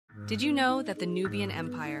Did you know that the Nubian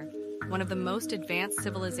Empire, one of the most advanced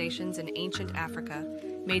civilizations in ancient Africa,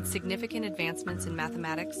 made significant advancements in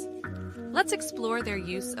mathematics? Let's explore their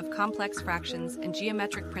use of complex fractions and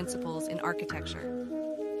geometric principles in architecture.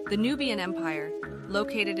 The Nubian Empire,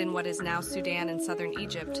 located in what is now Sudan and southern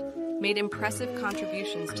Egypt, made impressive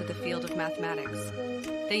contributions to the field of mathematics.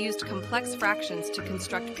 They used complex fractions to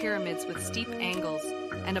construct pyramids with steep angles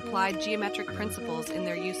and applied geometric principles in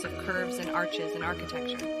their use of curves and arches in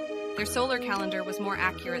architecture. Their solar calendar was more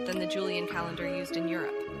accurate than the Julian calendar used in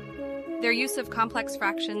Europe. Their use of complex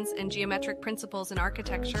fractions and geometric principles in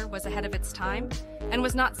architecture was ahead of its time and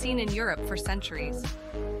was not seen in Europe for centuries.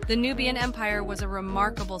 The Nubian Empire was a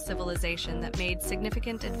remarkable civilization that made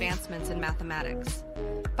significant advancements in mathematics.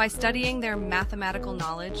 By studying their mathematical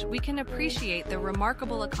knowledge, we can appreciate the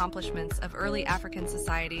remarkable accomplishments of early African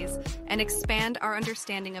societies and expand our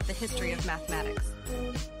understanding of the history of mathematics.